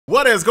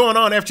What is going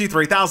on,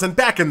 FG3000?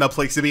 Back in the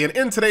place to be, and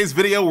in today's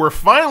video we're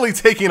finally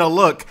taking a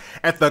look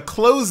at the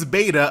closed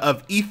beta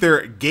of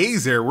Aether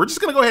Gazer. We're just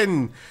gonna go ahead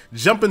and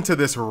jump into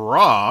this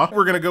raw.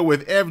 We're gonna go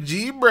with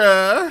FG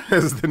bruh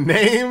as the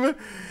name,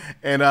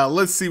 and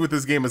let's see what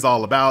this game is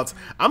all about.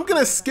 I'm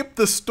gonna skip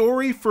the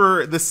story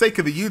for the sake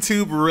of the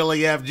YouTube. Really,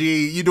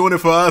 FG? You doing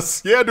it for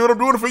us? Yeah, dude, I'm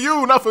doing it for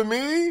you, not for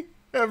me,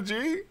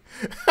 FG.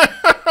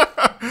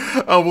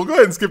 We'll go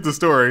ahead and skip the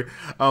story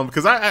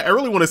because I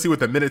really want to see what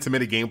the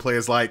minute-to-minute gameplay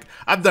is like.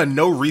 I've done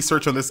no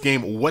research on this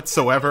game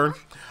whatsoever,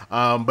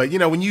 but you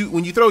know, when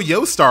you throw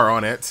Yostar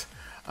on it,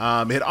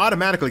 it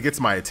automatically gets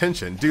my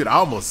attention. Dude,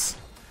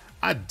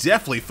 I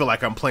definitely feel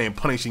like I'm playing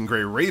Punishing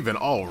Gray Raven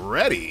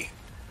already,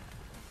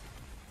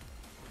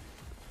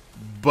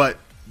 but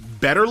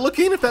better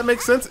looking, if that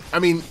makes sense. I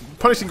mean,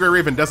 Punishing Gray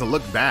Raven doesn't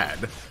look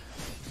bad,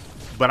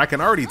 but I can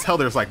already tell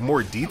there's like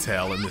more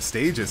detail in the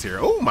stages here.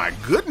 Oh my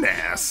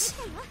goodness.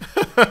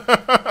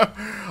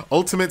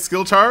 Ultimate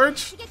skill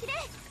charge.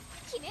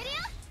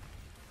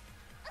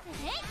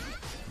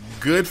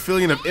 Good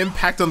feeling of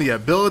impact on the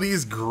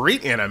abilities.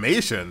 Great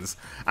animations.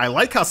 I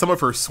like how some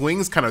of her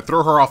swings kind of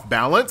throw her off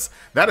balance.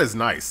 That is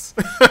nice.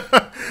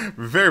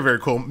 Very, very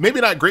cool.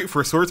 Maybe not great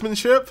for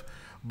swordsmanship,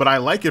 but I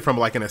like it from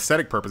like an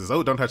aesthetic purposes.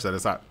 Oh, don't touch that.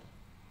 It's not.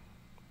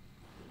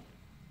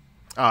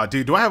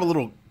 Dude, do I have a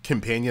little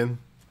companion?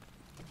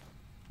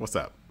 What's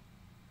up?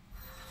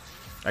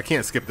 I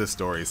can't skip this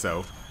story,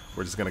 so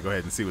we're just gonna go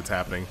ahead and see what's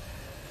happening.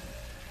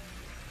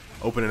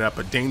 Opening up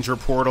a danger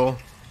portal.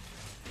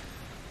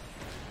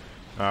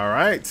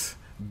 Alright.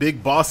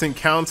 Big boss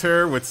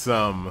encounter with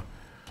some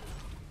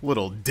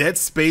little Dead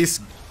Space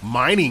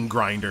mining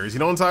grinders. You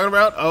know what I'm talking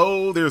about?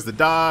 Oh, there's the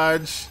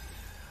dodge.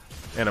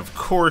 And of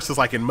course, it's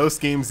like in most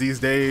games these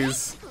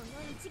days.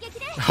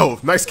 Oh,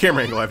 nice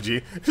camera angle,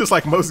 FG. Just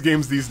like most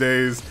games these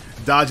days,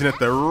 dodging at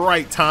the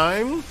right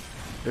time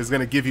is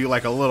gonna give you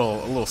like a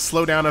little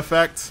slowdown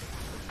effect.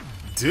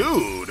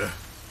 Dude,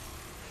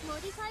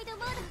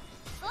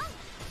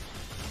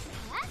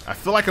 I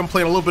feel like I'm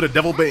playing a little bit of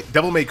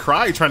Devil May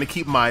Cry, trying to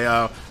keep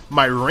my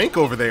my rank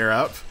over there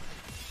up.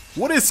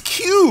 What is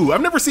Q?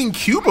 I've never seen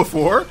Q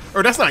before.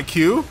 Or that's not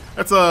Q.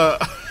 That's a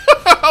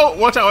oh,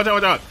 watch out, watch out,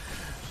 watch out.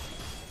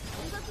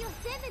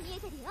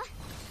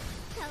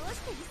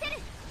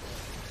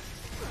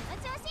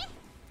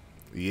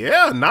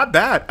 Yeah, not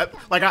bad.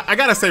 Like I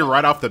gotta say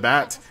right off the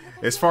bat,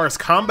 as far as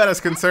combat is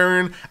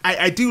concerned,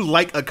 I do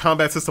like a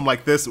combat system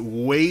like this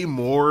way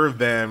more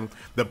than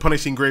the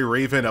Punishing Gray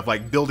Raven of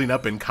like building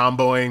up and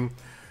comboing.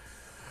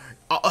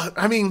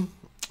 I mean,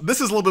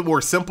 this is a little bit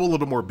more simple, a little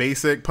bit more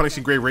basic.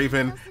 Punishing Gray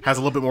Raven has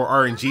a little bit more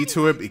RNG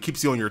to it. It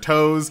keeps you on your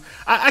toes.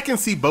 I can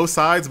see both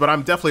sides, but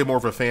I'm definitely more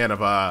of a fan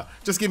of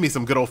just give me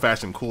some good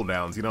old-fashioned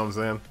cooldowns, you know what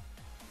I'm saying?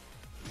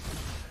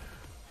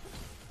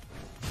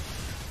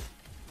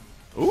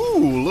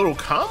 Ooh, little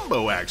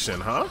combo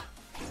action, huh?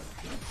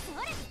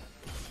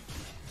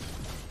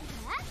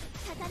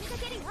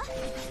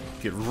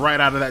 Get right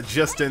out of that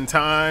just in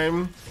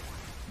time.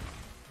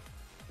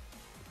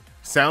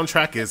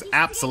 Soundtrack is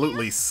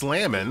absolutely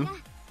slamming.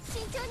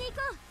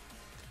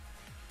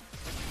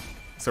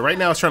 So right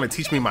now it's trying to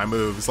teach me my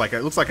moves. Like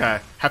it looks like I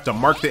have to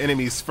mark the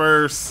enemies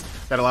first.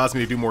 That allows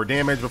me to do more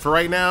damage. But for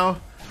right now,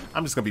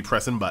 I'm just gonna be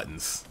pressing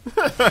buttons.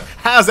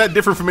 How's that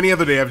different from any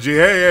other day, FG?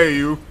 Hey,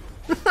 you.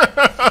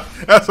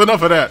 That's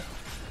enough of that.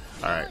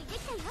 All right.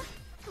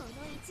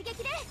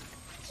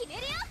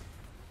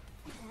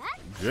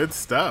 Good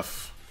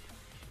stuff.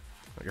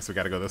 I guess we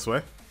gotta go this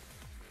way.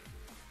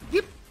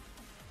 Yep.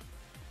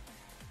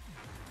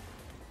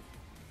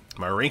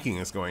 My ranking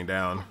is going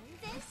down.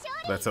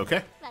 That's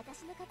okay.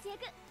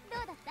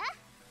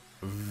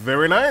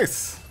 Very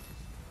nice.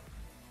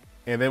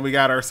 And then we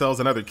got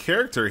ourselves another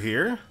character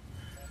here.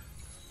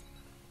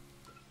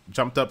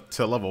 Jumped up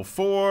to level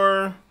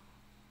 4.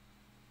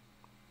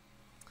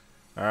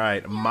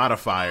 Alright,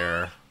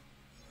 modifier.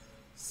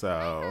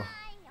 So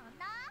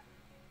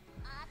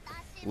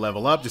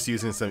level up just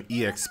using some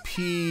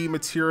EXP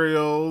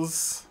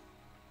materials.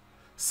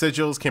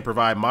 Sigils can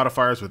provide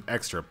modifiers with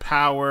extra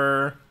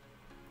power.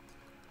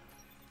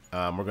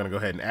 We're gonna go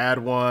ahead and add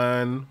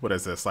one. What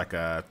is this? Like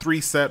a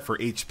 3 set for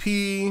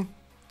HP.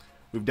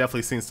 We've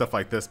definitely seen stuff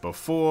like this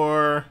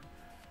before.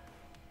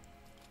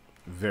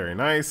 Very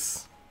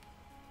nice.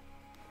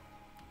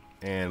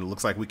 And it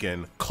looks like we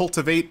can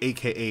cultivate,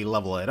 aka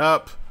level it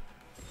up.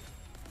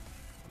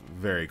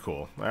 Very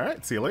cool.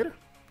 Alright, see you later.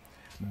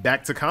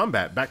 Back to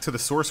combat, back to the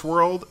source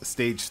world,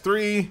 stage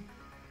 3.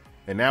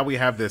 And now we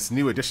have this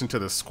new addition to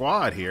the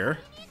squad here.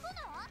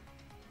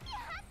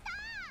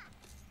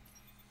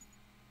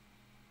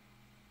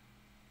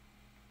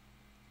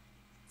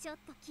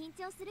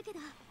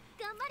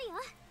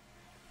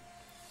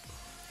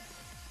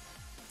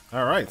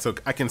 Alright, so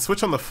I can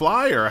switch on the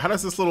fly, or how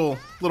does this little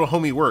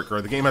homie work? Or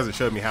the game hasn't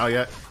showed me how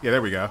yet. Yeah,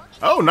 there we go.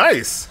 Oh,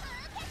 nice!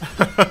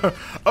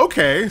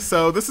 Okay,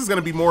 so this is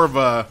gonna be more of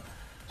a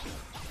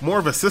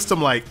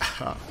system like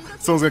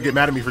someone's gonna get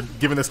mad at me for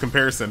giving this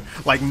comparison.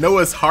 Like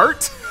Noah's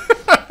Heart,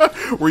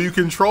 where you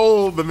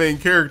control the main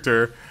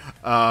character,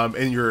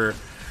 and you're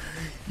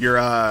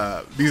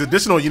your these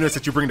additional units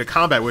that you bring to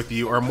combat with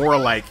you are more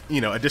like,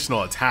 you know,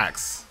 additional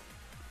attacks.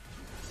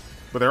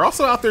 But they're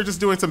also out there just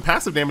doing some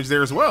passive damage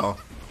there as well.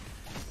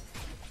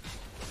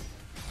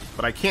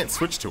 But I can't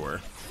switch to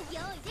her.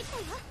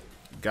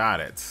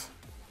 Got it.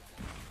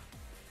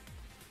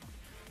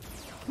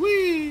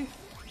 Whee!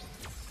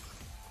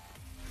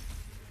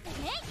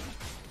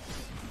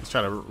 Let's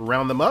try to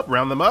round them up,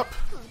 round them up.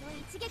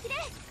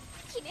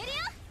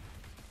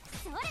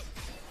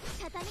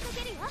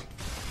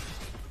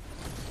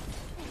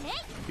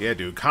 Yeah,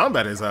 dude,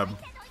 combat is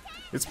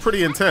it's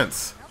pretty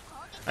intense.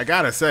 I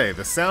gotta say,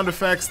 the sound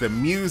effects, the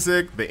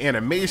music, the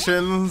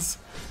animations,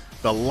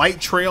 the light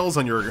trails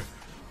on your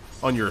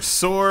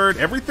sword,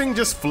 everything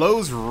just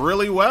flows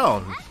really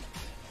well.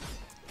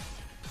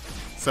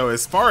 So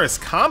as far as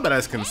combat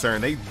is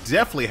concerned, they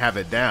definitely have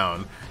it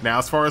down. Now,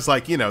 as far as,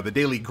 like, you know, the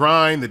daily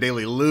grind, the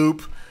daily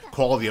loop,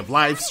 quality of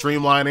life,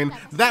 streamlining,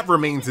 that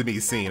remains to be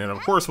seen. And of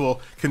course,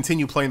 we'll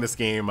continue playing this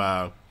game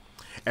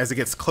as it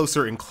gets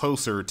closer and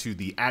closer to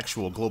the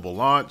actual global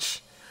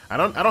launch. I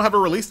don't have a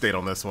release date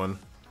on this one,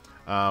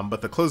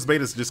 but the closed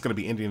beta is just going to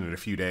be ending in a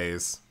few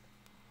days.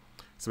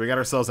 So we got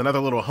ourselves another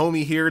little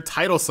homie here.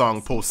 Title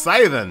song,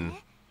 Poseidon.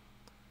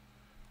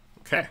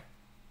 Okay.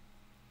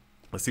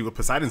 Let's see what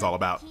Poseidon's all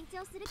about.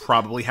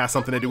 Probably has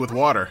something to do with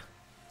water.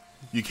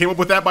 You came up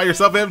with that by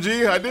yourself,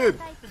 MG? I did.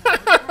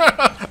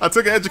 I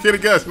took an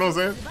educated guess, you know what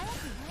I'm saying?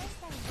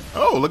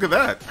 Oh, look at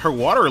that. Her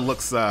water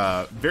looks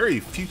very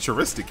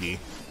futuristic-y.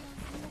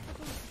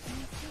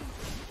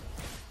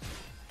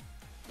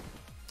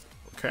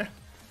 Okay.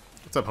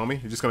 What's up, homie?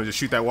 You're just gonna just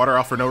shoot that water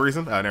off for no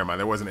reason? Never mind.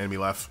 There wasn't an enemy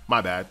left.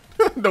 My bad.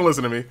 Don't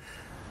listen to me.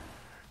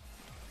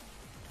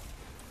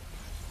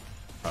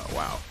 Oh,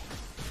 wow.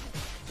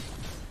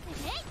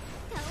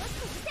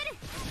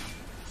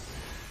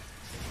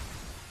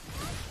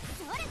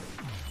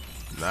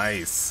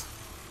 Nice.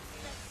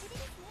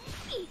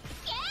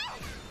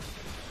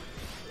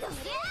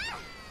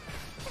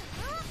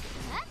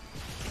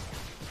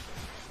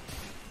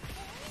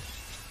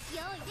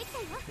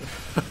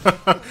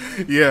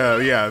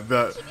 yeah.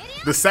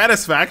 The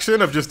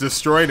satisfaction of just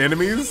destroying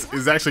enemies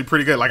is actually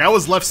pretty good. Like, I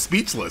was left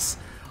speechless.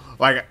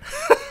 Like,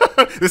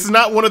 this is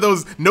not one of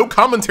those no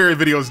commentary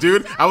videos,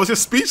 dude. I was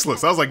just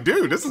speechless. I was like,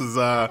 dude, this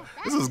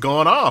is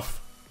going off.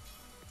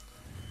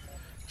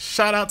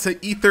 Shout out to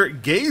Aether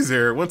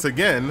Gazer once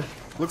again.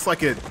 Looks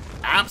like it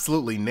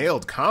absolutely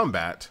nailed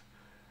combat.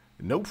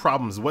 No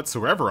problems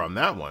whatsoever on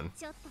that one.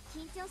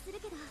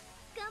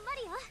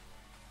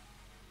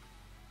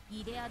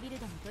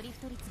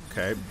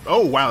 Okay.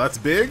 Oh, wow, that's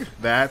big.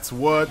 That's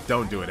what.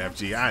 Don't do it,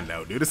 FG. I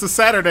know, dude. It's a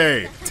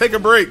Saturday. Take a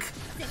break.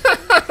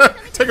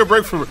 Take a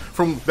break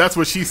from that's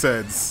what she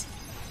says.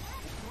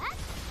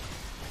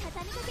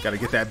 Gotta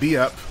get that B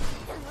up.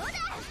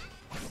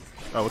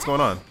 Oh, what's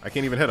going on? I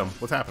can't even hit him.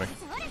 What's happening?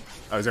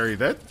 Oh, he's already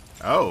dead?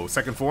 Oh,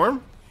 second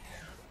form?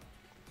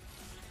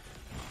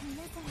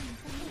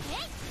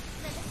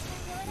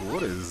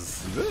 What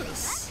is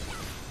this?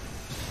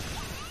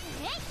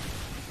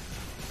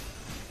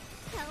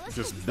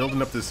 Just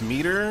building up this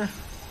meter.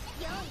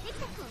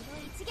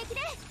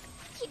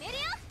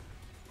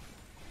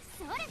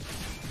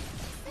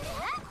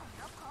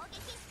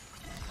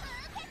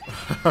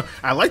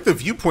 I like the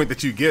viewpoint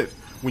that you get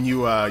when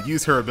you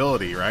use her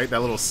ability, right?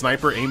 That little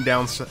sniper aim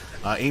down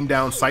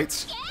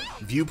sights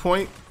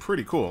viewpoint.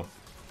 Pretty cool.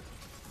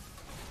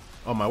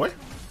 On my way.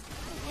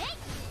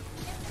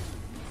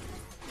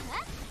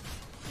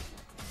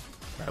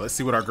 All right, let's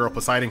see what our girl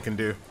Poseidon can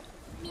do.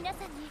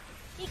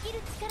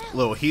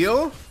 Little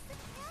heal.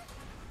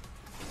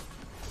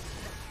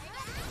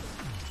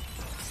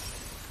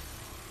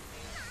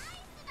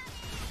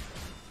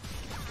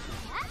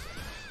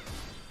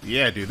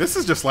 Yeah, dude, this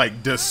is just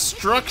like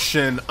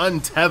destruction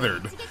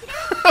untethered.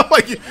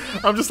 Like,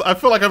 I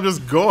feel like I'm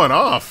just going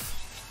off.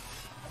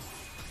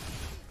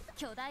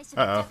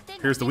 Uh-oh.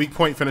 Here's the weak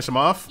point, finish him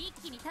off.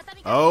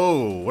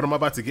 Oh, what am I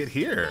about to get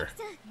here?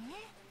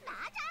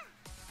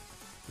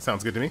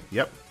 Sounds good to me.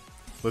 Yep.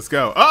 Let's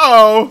go.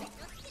 Uh-oh!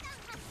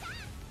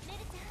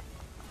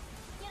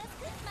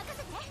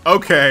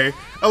 Okay.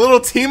 A little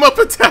team-up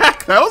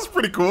attack. That was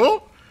pretty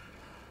cool.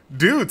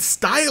 Dude,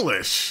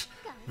 stylish.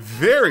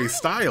 Very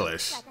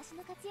stylish.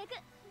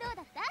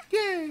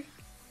 Yay.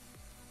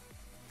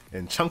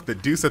 And chunk the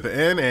deuce at the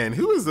end. And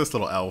who is this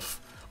little elf?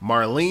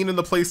 Marlene in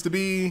the place to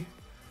be.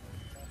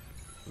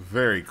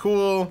 Very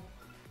cool.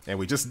 And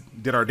we just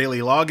did our daily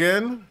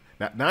login.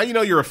 Now you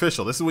know you're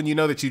official. This is when you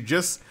know that you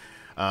just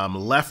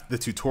left the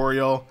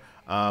tutorial.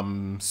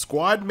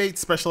 Squad mate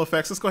special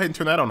effects. Let's go ahead and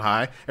turn that on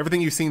high.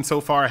 Everything you've seen so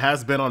far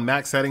has been on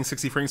max settings,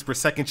 60 frames per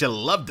second. You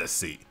love to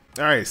see.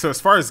 All right, so as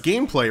far as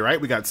gameplay,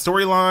 right, we got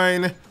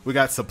storyline, we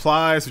got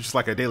supplies, which is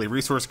like a daily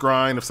resource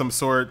grind of some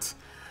sort.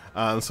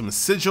 Some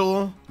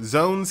sigil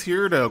zones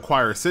here to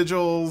acquire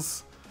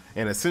sigils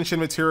and ascension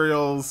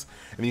materials.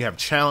 And then you have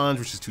challenge,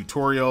 which is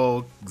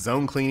tutorial,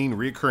 zone cleaning,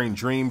 recurring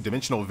dream,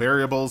 dimensional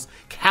variables,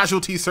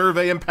 casualty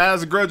survey, and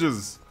past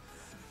grudges.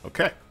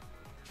 Okay.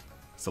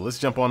 So let's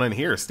jump on in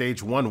here.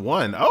 Stage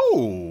 1-1.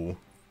 Oh!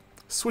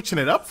 Switching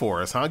it up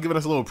for us, huh? Giving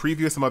us a little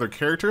preview of some other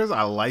characters.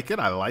 I like it.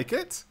 I like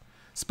it.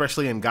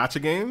 Especially in gacha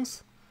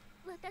games.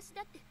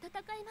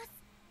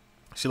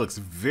 She looks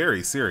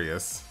very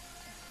serious.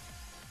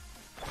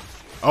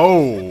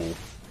 Oh.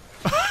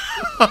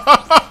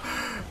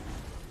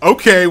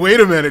 Okay, wait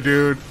a minute,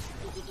 dude.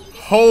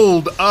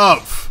 Hold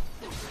up.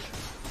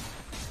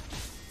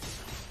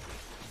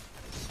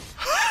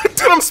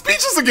 Dude, I'm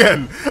speechless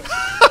again.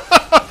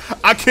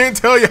 I can't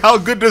tell you how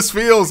good this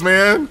feels,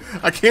 man.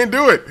 I can't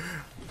do it.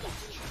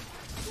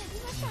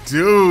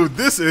 Dude,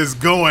 this is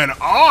going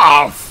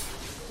off.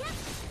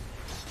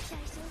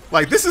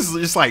 Like, this is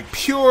just like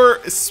pure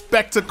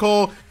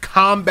spectacle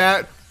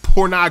combat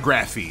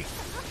pornography.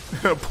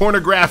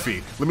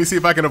 Pornography. Let me see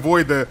if I can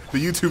avoid the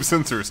YouTube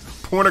censors.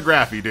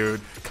 Pornography,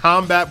 dude.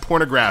 Combat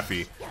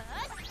pornography.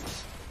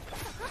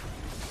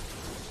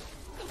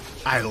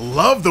 I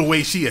love the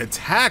way she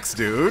attacks,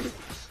 dude.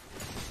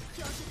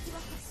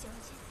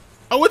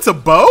 Oh, it's a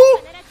bow?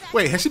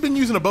 Wait, has she been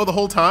using a bow the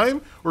whole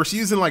time? Or is she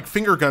using like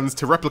finger guns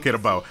to replicate a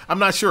bow? I'm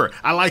not sure.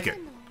 I like it.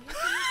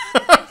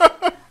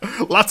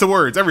 Lots of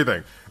words,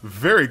 everything.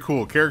 Very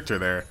cool character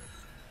there.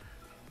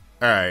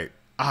 All right.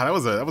 Ah,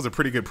 that was a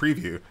pretty good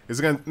preview. Is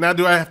it gonna now?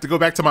 Do I have to go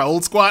back to my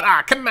old squad?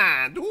 Ah, come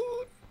on, dude.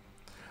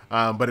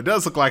 But it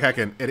does look like I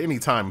can at any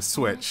time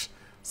switch.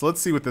 So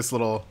let's see what this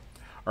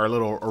our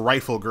little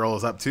rifle girl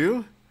is up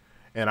to.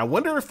 And I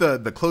wonder if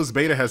the closed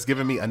beta has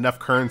given me enough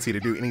currency to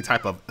do any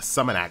type of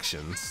summon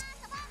actions.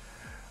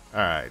 All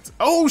right.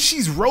 Oh,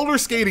 she's roller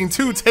skating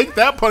too. Take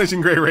that,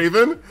 Punishing Gray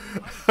Raven.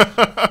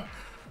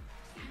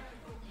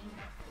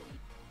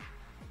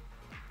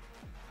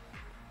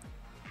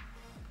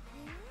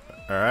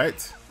 All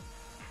right.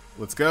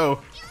 Let's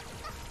go.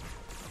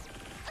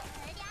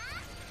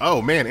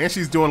 Oh man, and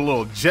she's doing a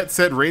little jet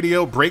set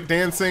radio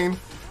breakdancing.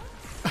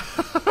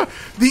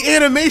 The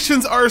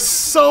animations are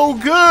so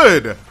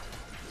good.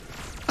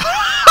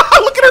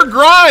 Look at her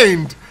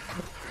grind.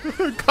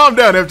 Calm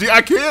down, FG.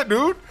 I can't,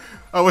 dude.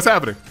 Oh, what's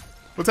happening?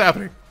 What's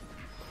happening?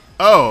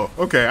 Oh,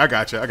 okay. I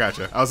gotcha. I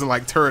gotcha. I was in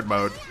like turret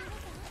mode.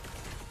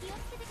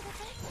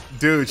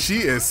 Dude, she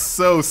is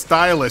so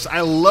stylish.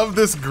 I love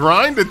this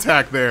grind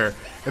attack there.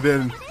 And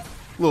then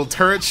little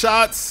turret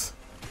shots.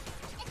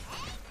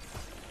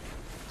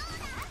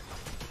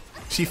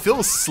 She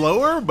feels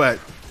slower, but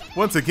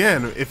once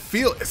again,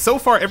 so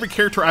far every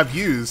character I've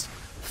used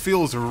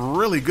feels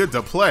really good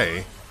to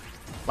play.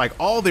 Like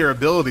all their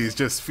abilities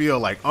just feel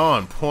like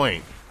on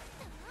point.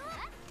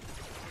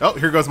 Oh,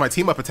 here goes my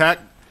team up attack.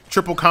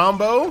 Triple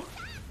combo.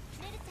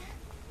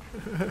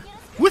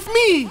 With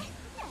me.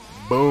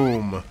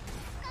 Boom.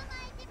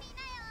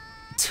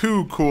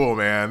 Too cool,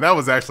 man. That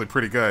was actually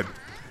pretty good.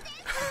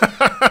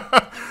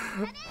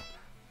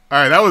 All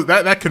right,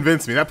 that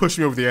convinced me. That pushed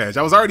me over the edge.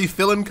 I was already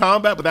feeling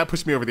combat, but that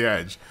pushed me over the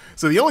edge.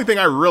 So the only thing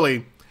I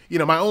really,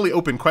 my only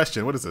open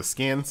question, what is a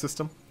scan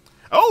system?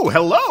 Oh,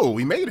 hello,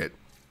 we made it.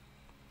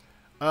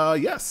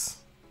 Yes.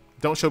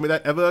 Don't show me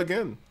that ever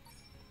again.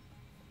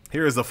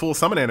 Here is the full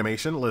summon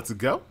animation. Let's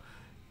go.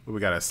 We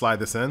gotta slide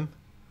this in,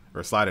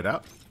 or slide it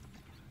out.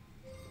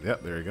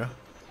 Yep, there you go.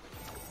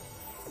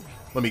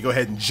 Let me go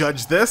ahead and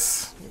judge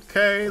this.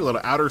 Okay, a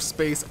little outer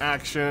space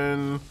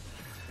action.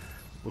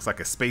 Looks like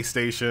a space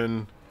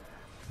station.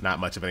 Not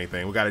much of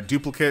anything. We got a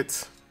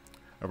duplicate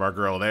of our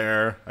girl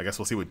there. I guess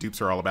we'll see what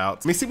dupes are all about.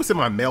 Let me see what's in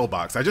my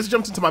mailbox. I just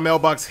jumped into my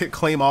mailbox, hit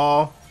claim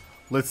all.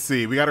 Let's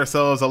see. We got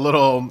ourselves a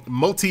little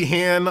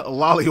multi-hand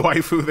lolly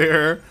waifu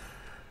there.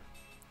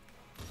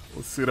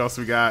 Let's see what else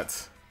we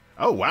got.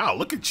 Oh, wow.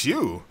 Look at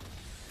you.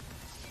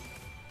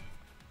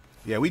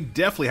 Yeah, we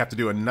definitely have to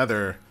do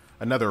another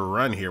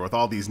run here with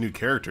all these new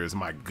characters.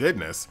 My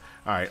goodness.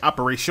 All right.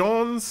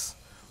 Operations.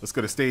 Let's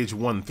go to stage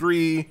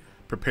 1-3.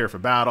 Prepare for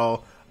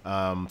battle.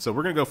 So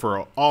we're going to go for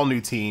an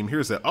all-new team.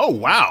 Here's a... Oh,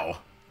 wow.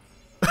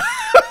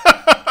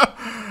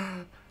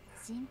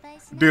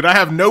 Dude, I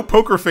have no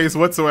poker face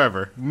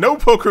whatsoever. No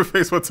poker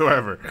face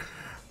whatsoever.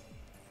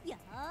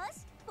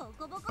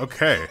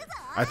 Okay.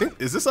 I think...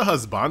 Is this a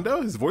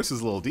husbando? His voice is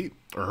a little deep.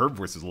 Or her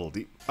voice is a little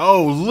deep.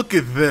 Oh, look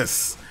at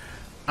this.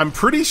 I'm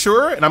pretty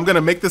sure, and I'm going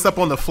to make this up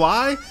on the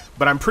fly,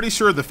 but I'm pretty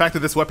sure the fact that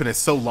this weapon is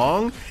so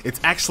long,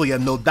 it's actually a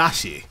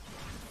nodashi.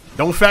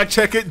 Don't fact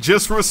check it,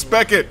 just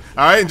respect it,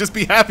 all right? And just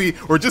be happy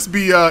or just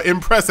be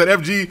impressed that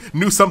FG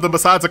knew something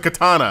besides a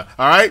katana,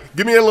 all right?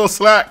 Give me a little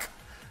slack.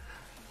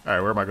 All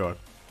right, where am I going?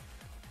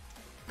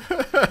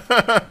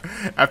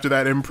 After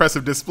that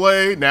impressive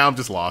display, now I'm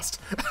just lost.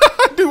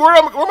 Dude, where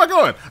am I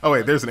going? Oh,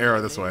 wait, there's an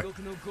arrow this way.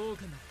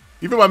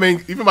 Even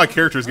my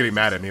character is getting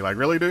mad at me. Like,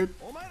 really, dude?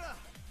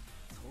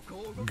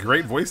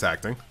 Great voice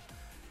acting.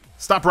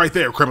 Stop right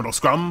there, criminal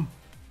scum.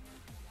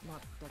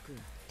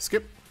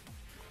 Skip.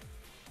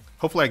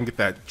 Hopefully I can get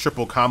that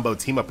triple combo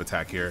team up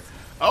attack here.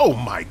 Oh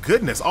my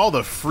goodness, all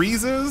the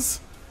freezes.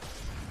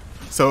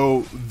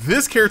 So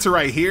this character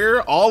right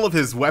here, all of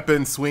his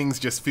weapon swings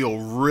just feel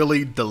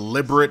really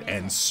deliberate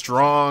and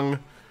strong,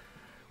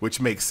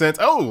 which makes sense.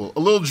 Oh, a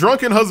little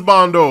drunken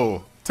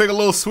husbando. Take a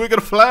little swig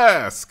of the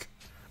flask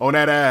on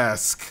that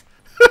ass.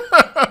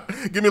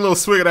 Give me a little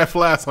swig of that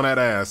flask on that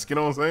ass. You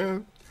know what I'm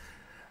saying?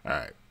 All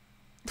right.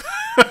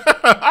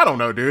 I don't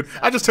know, dude.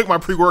 I just took my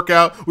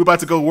pre-workout. We're about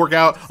to go work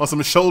out on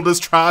some shoulders,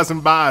 tries,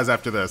 and buys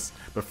after this.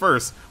 But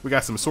first, we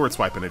got some sword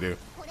swiping to do.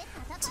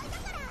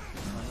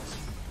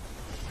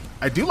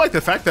 I do like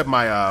the fact that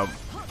my,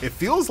 it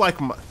feels like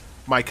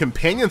my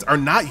companions are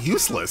not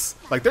useless.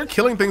 Like, they're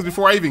killing things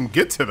before I even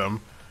get to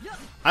them.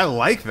 I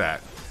like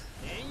that.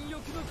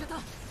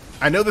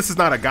 I know this is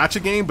not a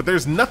gacha game, but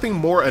there's nothing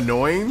more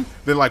annoying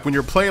than like when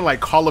you're playing like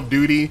Call of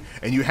Duty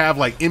and you have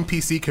like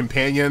NPC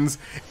companions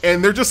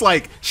and they're just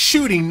like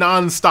shooting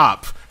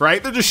non-stop,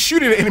 right? They're just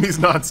shooting at enemies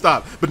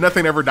non-stop, but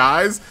nothing ever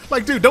dies.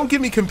 Like, dude, don't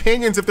give me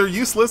companions if they're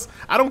useless.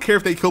 I don't care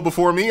if they kill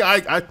before me.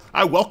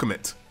 I welcome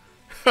it.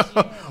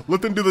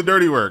 Let them do the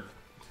dirty work.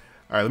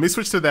 All right, let me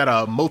switch to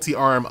that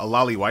multi-arm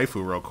Alali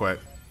waifu real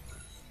quick.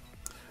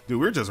 Dude,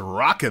 we're just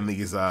rocking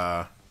these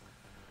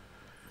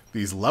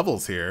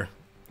levels here.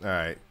 All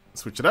right.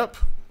 Switch it up.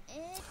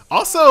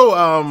 Also,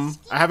 I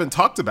haven't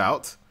talked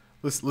about.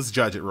 Let's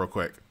judge it real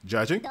quick.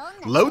 Judging.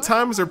 Load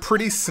times are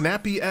pretty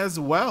snappy as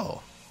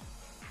well.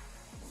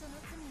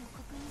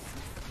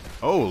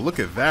 Oh, look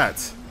at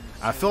that.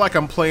 I feel like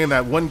I'm playing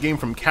that one game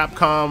from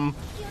Capcom,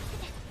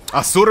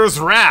 Asura's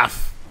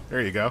Wrath.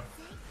 There you go.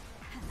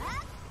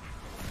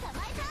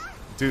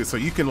 Dude, so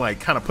you can like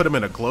kind of put them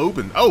in a globe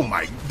and oh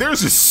my,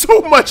 there's just so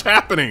much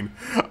happening.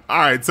 All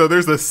right, so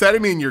there's a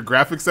setting in your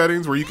graphic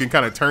settings where you can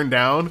kind of turn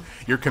down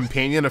your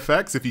companion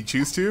effects if you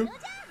choose to,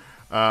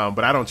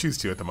 but I don't choose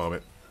to at the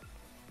moment.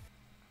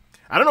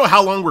 I don't know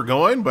how long we're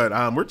going, but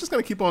we're just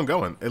gonna keep on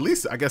going. At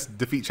least I guess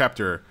defeat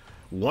chapter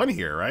 1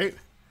 here, right?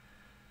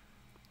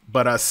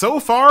 But so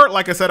far,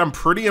 like I said, I'm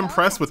pretty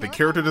impressed with the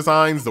character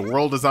designs, the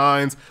world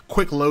designs,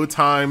 quick load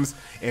times,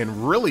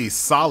 and really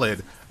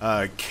solid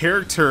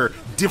character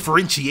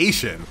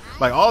differentiation.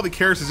 Like all the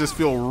characters just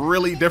feel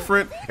really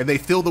different and they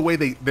feel the way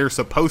they're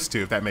supposed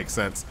to, if that makes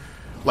sense.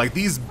 Like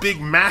these big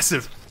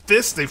massive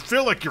fists, they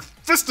feel like you're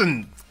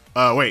fisting,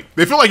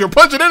 they feel like you're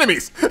punching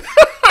enemies.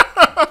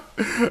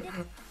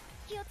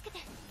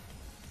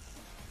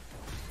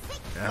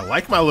 I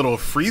like my little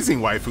freezing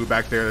waifu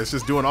back there that's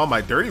just doing all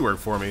my dirty work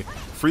for me.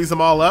 Freeze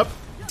them all up,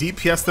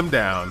 DPS them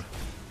down.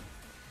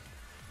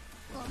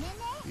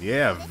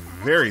 Yeah,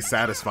 very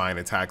satisfying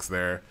attacks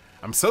there.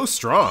 I'm so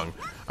strong.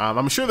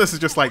 I'm sure this is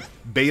just like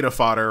beta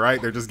fodder,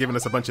 right? They're just giving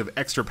us a bunch of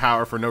extra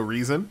power for no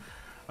reason.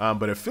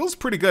 But it feels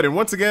pretty good. And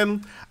once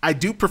again, I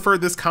do prefer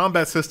this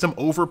combat system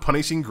over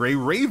Punishing Gray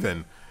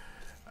Raven.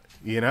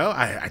 You know,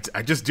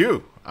 I just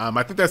do. I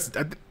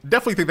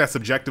definitely think that's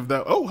subjective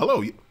though. Oh,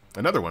 hello,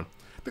 another one.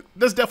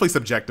 That's definitely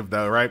subjective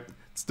though, right?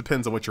 It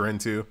depends on what you're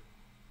into.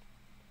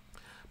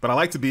 But I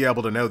like to be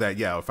able to know that,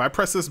 yeah, if I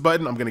press this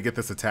button, I'm gonna get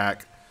this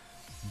attack.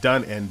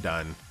 Done and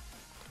done.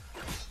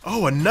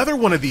 Oh, another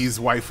one of these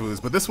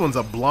waifus, but this one's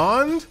a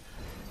blonde,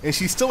 and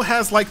she still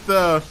has like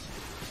the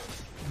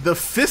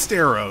fist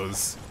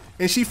arrows,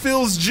 and she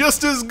feels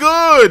just as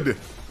good.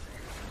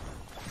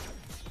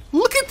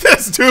 Look at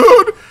this,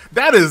 dude.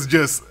 That is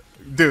just,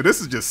 dude,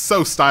 this is just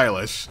so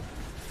stylish.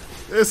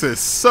 This is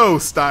so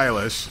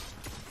stylish.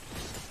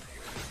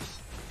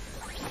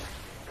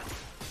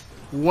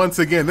 Once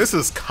again, this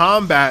is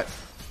combat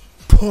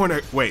porn.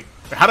 Wait,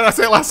 how did I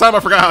say it last time? I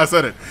forgot how I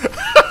said it.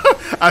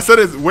 I said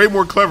it's way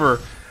more clever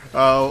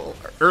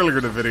earlier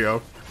in the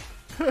video.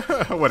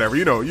 Whatever,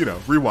 you know,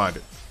 rewind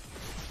it.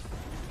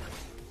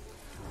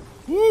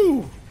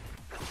 Woo!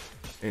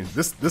 And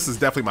this is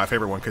definitely my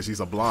favorite one because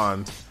she's a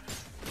blonde.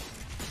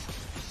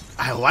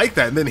 I like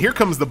that. And then here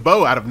comes the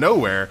bow out of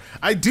nowhere.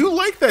 I do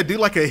like that,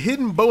 dude. Like a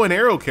hidden bow and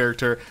arrow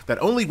character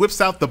that only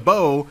whips out the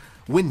bow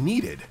when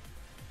needed.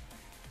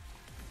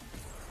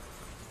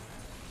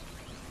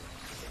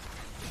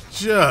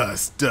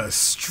 Just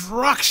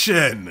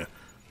destruction.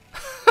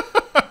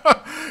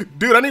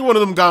 Dude, I need one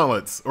of them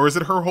gauntlets. Or is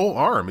it her whole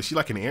arm? Is she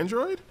like an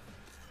android?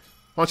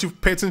 Why don't you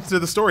pay attention to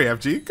the story,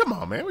 FG? Come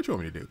on, man. What you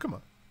want me to do? Come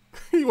on.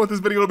 You want this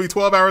video to be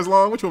 12 hours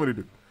long? What you want me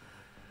to do?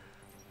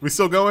 We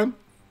still going?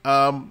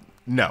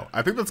 No.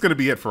 I think that's going to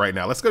be it for right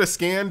now. Let's go to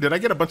scan. Did I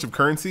get a bunch of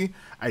currency?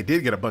 I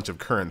did get a bunch of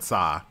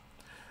currency.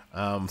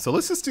 So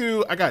let's just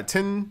do, I got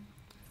 10.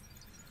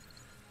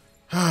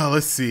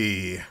 Let's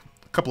see.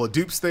 A couple of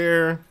dupes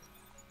there.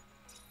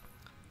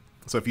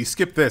 So if you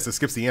skip this, it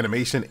skips the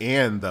animation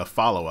and the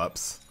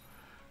follow-ups.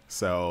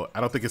 So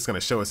I don't think it's going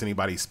to show us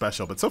anybody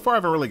special. But so far I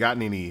haven't really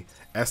gotten any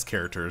S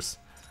characters.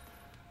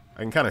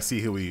 I can kind of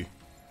see who we...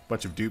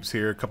 Bunch of dupes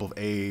here, a couple of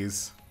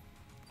A's.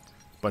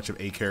 Bunch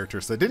of A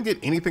characters. So I didn't get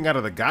anything out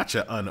of the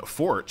gacha,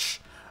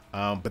 unfortunately.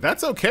 But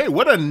that's okay.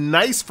 What a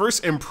nice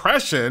first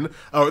impression.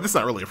 Oh, this is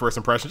not really a first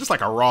impression, just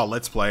like a raw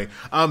Let's Play.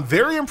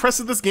 Very impressed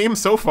with this game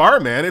so far,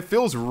 man. It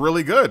feels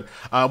really good.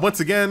 Once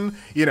again,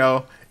 you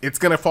know, it's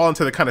going to fall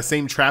into the kind of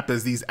same trap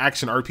as these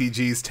action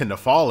RPGs tend to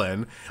fall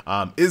in.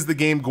 Is the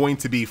game going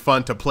to be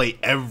fun to play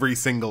every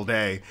single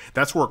day?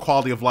 That's where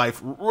quality of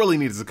life really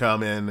needs to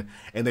come in,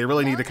 and they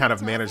really need to kind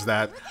of manage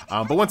that.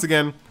 But once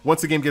again, once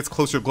the game gets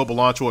closer to global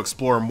launch, we'll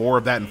explore more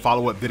of that in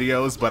follow-up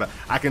videos. But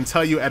I can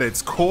tell you at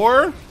its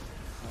core,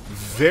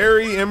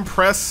 very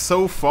impressed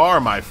so far,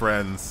 my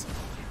friends.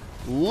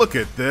 Look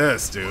at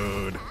this,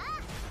 dude.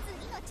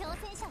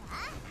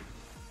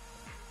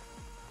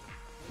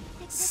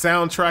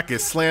 Soundtrack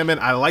is slamming.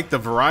 I like the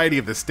variety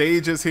of the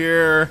stages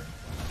here.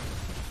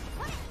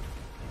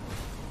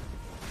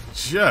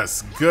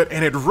 Just good,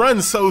 and it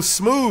runs so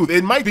smooth.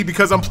 It might be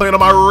because I'm playing on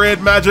my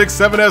Red Magic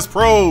 7S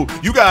Pro.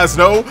 You guys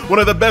know, one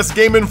of the best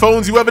gaming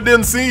phones you ever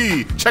didn't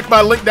see. Check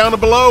my link down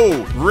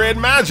below. Red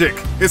Magic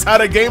is how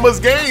the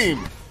gamers game.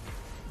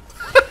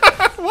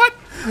 What?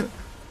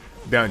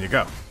 Down you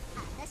go.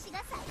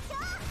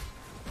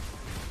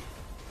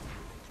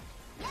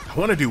 I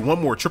want to do one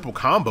more triple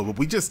combo, but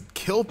we just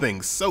kill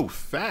things so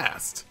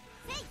fast.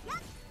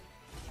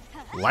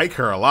 Like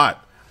her a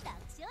lot.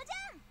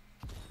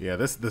 Yeah,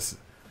 this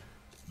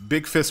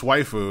Big Fist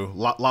waifu,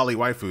 Lolly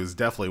waifu, is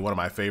definitely one of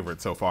my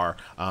favorites so far.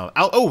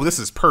 Oh, this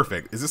is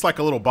perfect. Is this like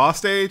a little boss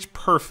stage?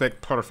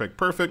 Perfect, perfect,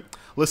 perfect.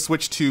 Let's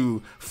switch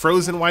to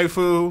Frozen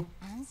waifu.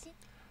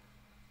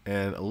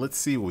 And let's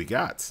see what we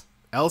got.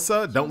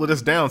 Elsa, don't let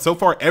us down. So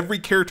far, every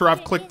character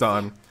I've clicked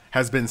on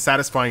has been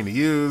satisfying to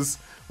use.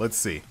 Let's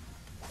see.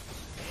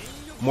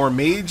 More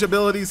mage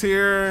abilities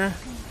here.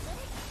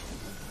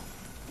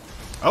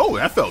 Oh,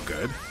 that felt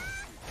good.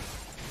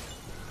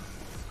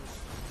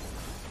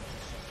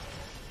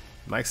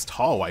 Nice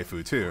tall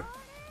waifu too.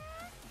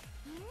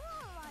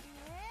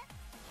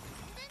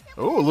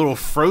 Oh, a little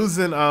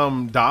frozen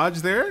dodge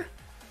there.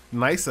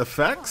 Nice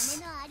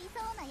effects.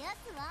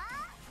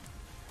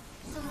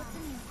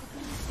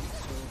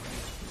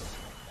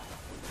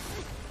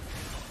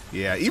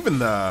 Yeah,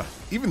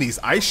 even these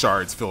ice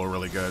shards feel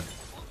really good.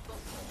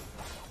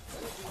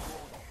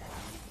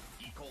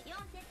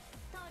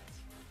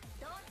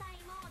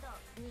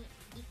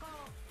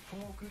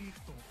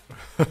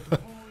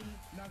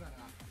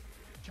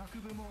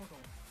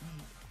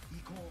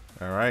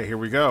 All right, here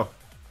we go.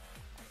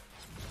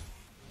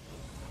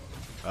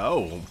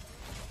 Oh.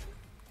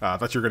 I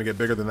thought you were gonna get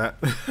bigger than that.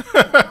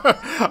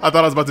 I thought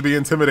I was about to be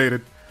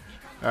intimidated.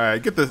 All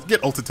right,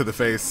 get ulted to the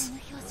face.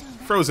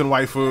 Frozen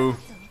waifu.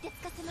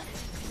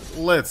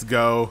 Let's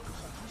go.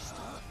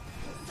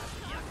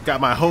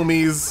 Got my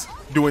homies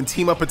doing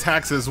team up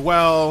attacks as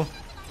well.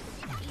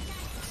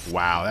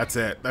 Wow, that's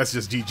it. That's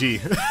just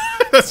GG.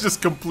 That's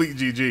just complete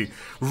GG.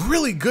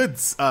 Really good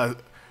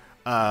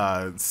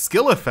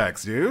skill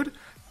effects, dude.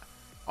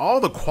 All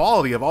the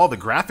quality of all the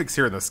graphics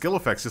here and the skill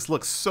effects just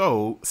look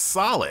so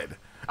solid.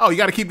 Oh, you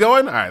got to keep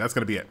going? All right, that's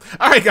going to be it.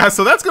 All right, guys,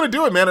 so that's going to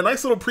do it, man. A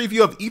nice little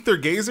preview of Aether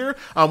Gazer.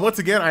 Once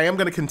again, I am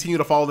going to continue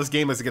to follow this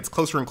game as it gets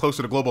closer and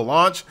closer to global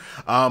launch.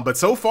 But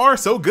so far,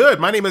 so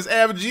good. My name is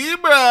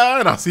Avjibra,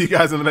 and I'll see you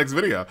guys in the next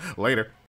video. Later.